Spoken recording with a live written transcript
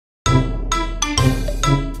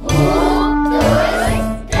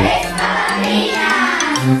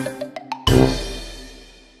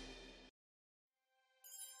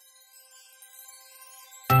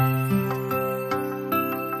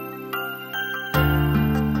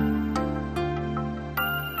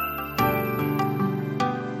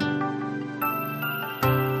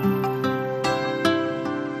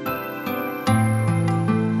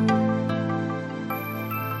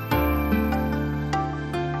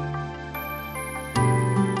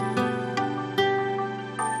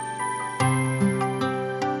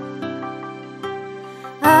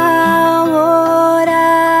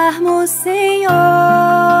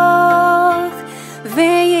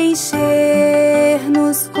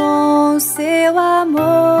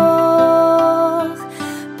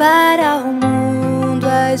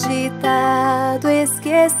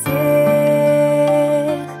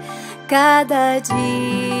cada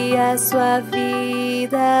dia sua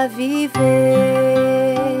vida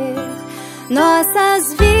viver.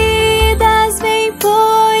 Nossas vidas vem,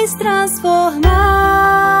 pois,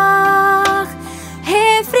 transformar,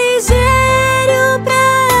 refrigério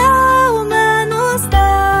pra alma nos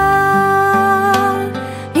dar.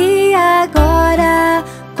 E agora,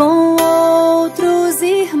 com outros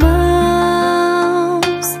irmãos,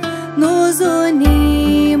 nos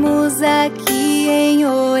unimos aqui em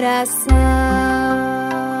oração.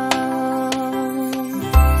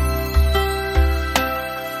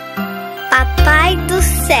 Papai do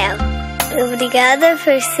céu, obrigada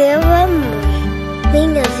por seu amor.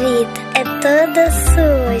 Minha vida é toda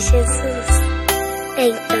sua, Jesus.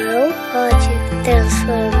 Então pode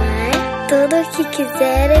transformar tudo o que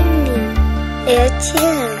quiser em mim. Eu te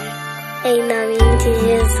amo. Em nome de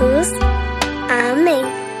Jesus. Amém.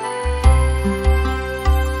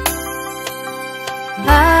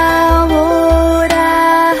 Ao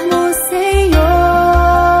orarmos, Senhor,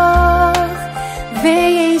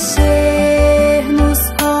 vem encher-nos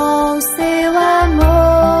com seu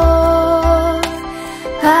amor.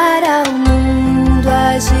 Para o mundo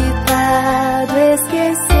agitado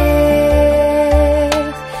esquecer,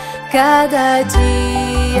 cada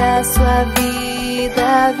dia sua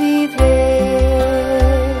vida viver.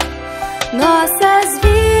 Nossas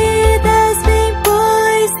vidas vem,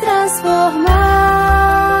 pois, transformar,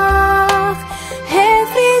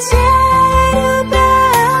 refrigério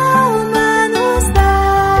pra alma nos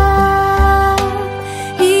dar.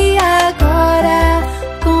 E agora,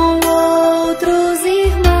 com outros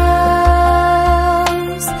irmãos,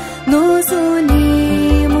 nos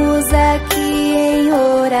unimos aqui em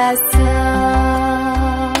oração.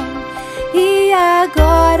 E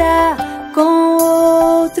agora, com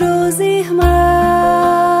outros irmãos,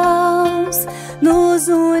 nos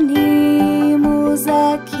unimos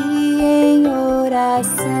aqui em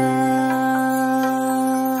oração.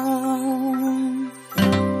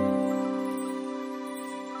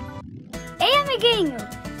 Ei, amiguinho!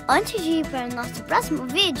 Antes de ir para o nosso próximo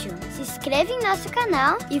vídeo, se inscreve em nosso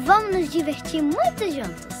canal e vamos nos divertir muito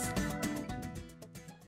juntos!